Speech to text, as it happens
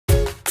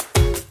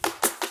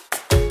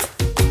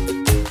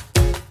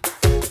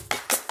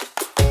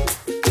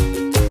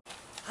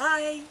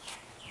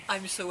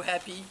I'm so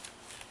happy.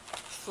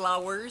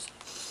 Flowers.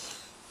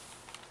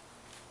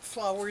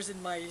 Flowers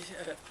in my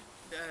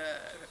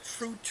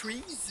fruit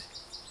trees.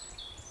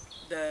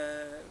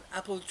 The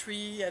apple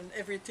tree and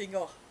everything.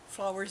 Oh,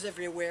 flowers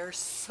everywhere.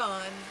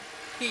 Sun,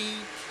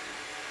 heat,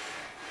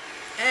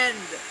 and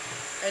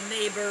a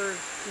neighbor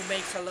who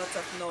makes a lot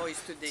of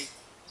noise today.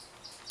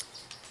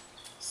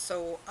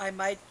 So I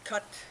might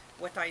cut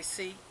what I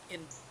say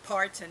in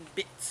parts and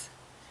bits.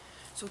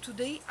 So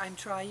today I'm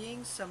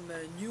trying some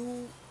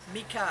new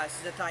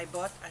micas that I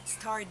bought at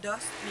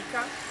Stardust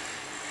Micas.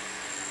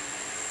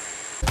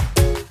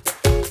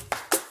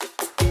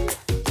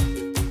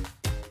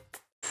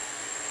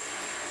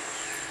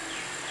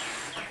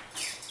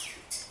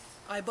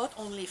 I bought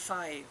only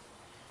 5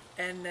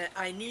 and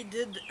I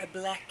needed a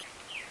black.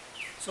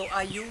 So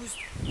I used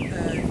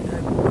a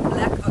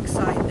black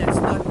oxide that's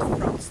not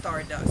from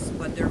Stardust,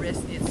 but the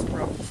rest is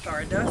from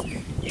Stardust.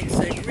 It's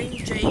a green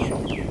jade,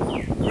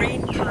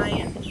 green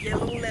pine,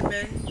 yellow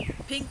lemon,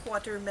 pink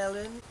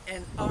watermelon,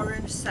 and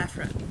orange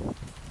saffron.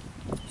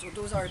 So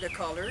those are the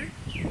colors.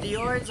 The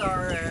oils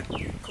are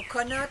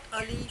coconut,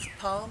 olive,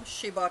 palm,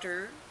 shea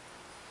butter,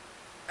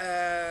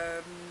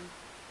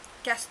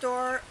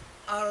 castor,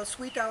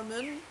 sweet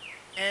almond,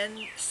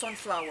 and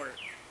sunflower.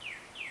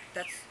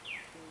 That's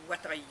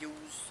what I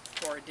use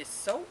for this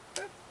soap.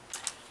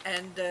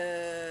 And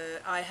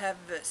I have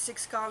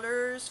 6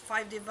 colors,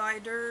 5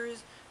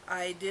 dividers.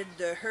 I did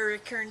the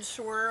hurricane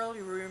swirl.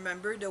 You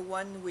remember the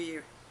one we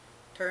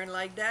turn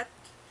like that?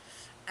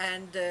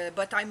 And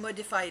but I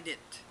modified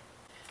it,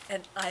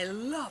 and I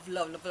love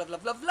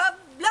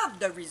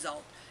the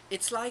result.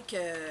 It's like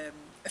a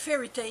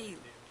fairy tale,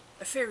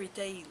 a fairy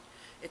tale.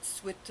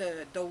 It's with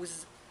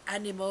those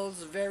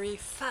animals, very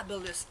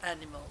fabulous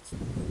animals,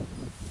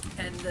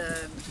 and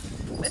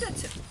but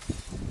that's it.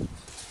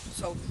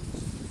 So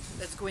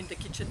let's go in the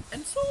kitchen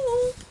and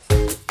soap.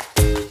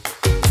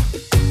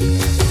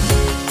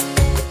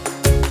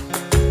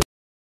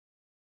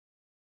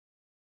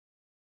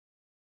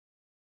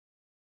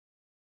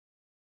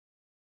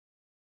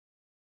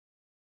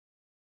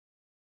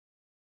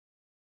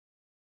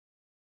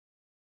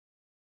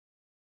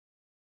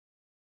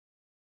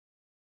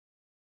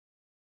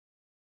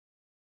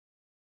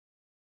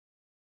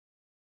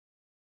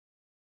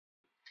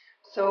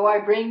 So I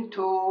bring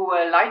 2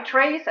 light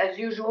trays as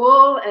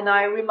usual, and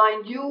I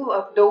remind you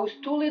of those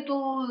 2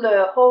 little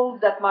holes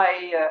that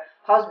my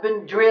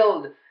husband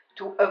drilled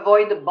to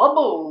avoid the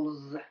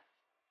bubbles.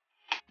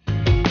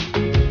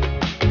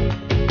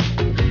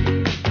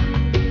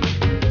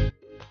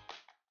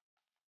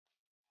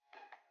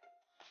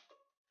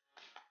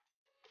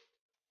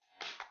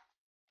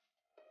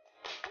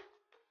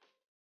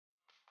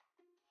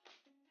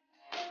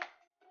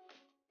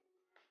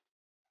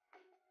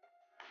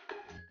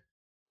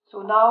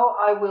 So now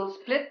I will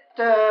split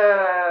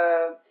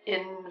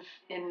in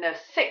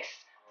 6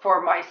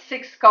 for my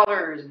 6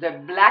 colors, the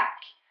black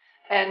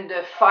and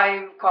the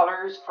 5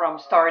 colors from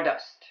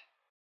Stardust.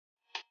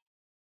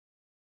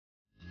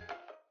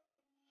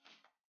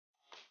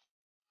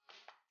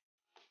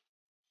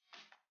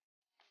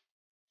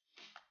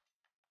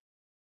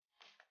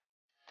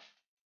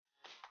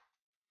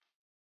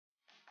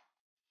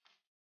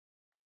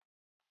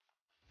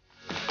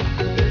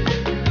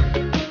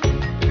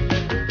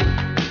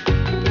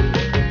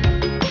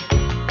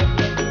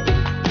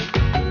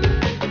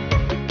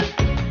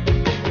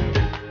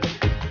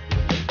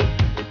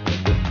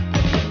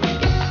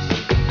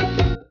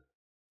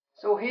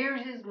 So here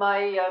is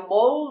my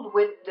mold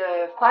with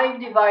the 5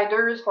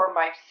 dividers for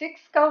my 6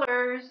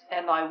 colors,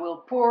 and I will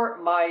pour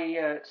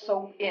my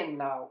soap in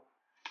now.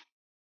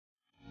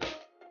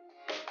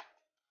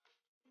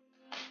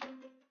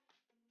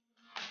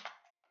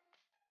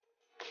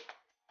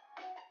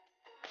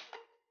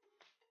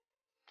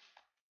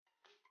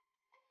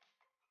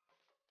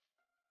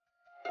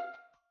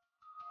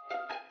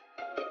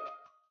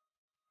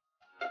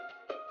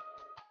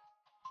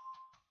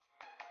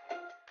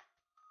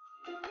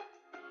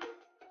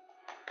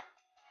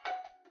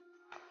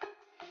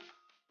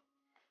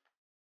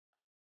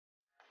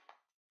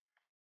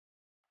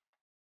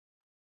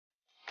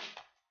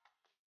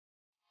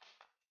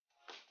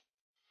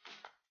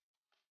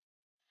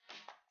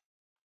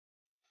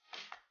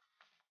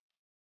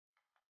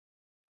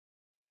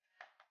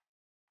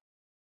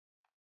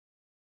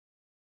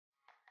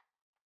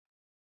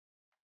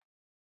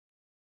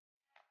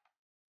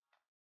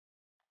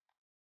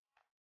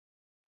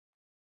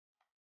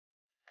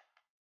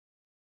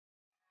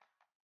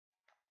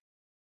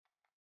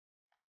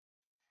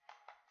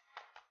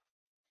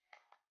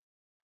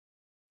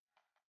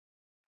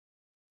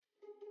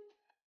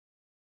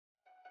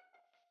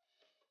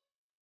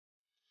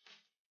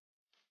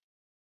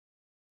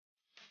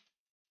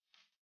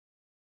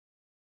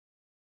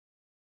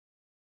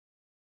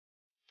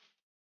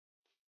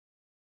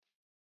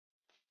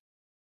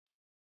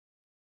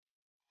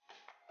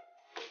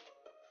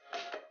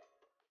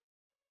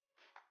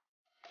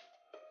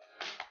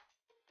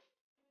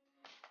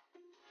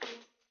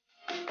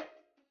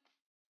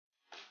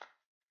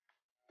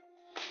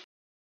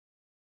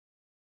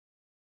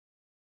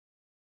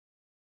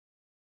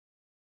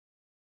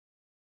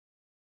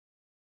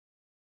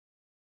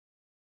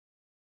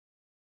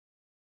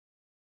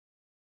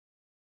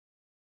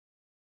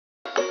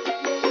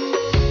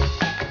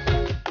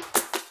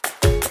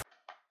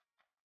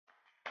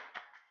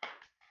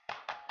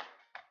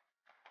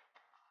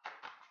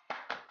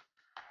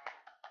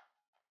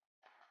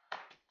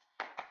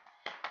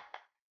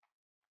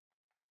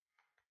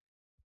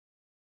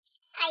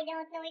 I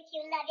don't know if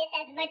you love it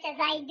as much as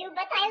I do,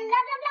 but I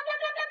love, love, love,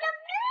 love, love, love, love,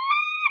 love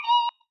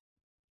it!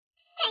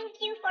 Thank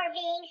you for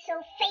being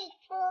so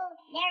faithful.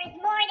 There is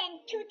more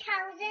than 2,000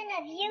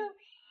 of you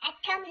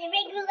that comes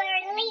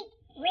regularly.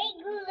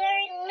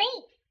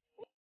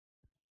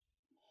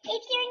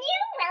 If you're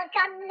new,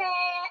 welcome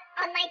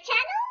on my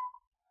channel.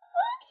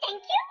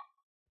 Thank you.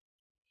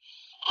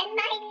 And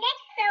my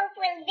next soap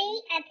will be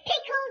a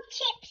pickled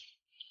chips.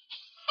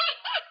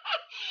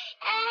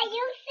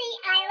 You'll see,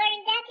 I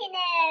learned that in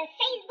a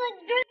Facebook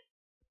group.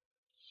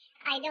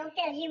 I don't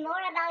tell you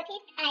more about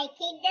it. I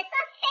keep the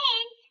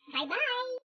suspense. Bye-bye.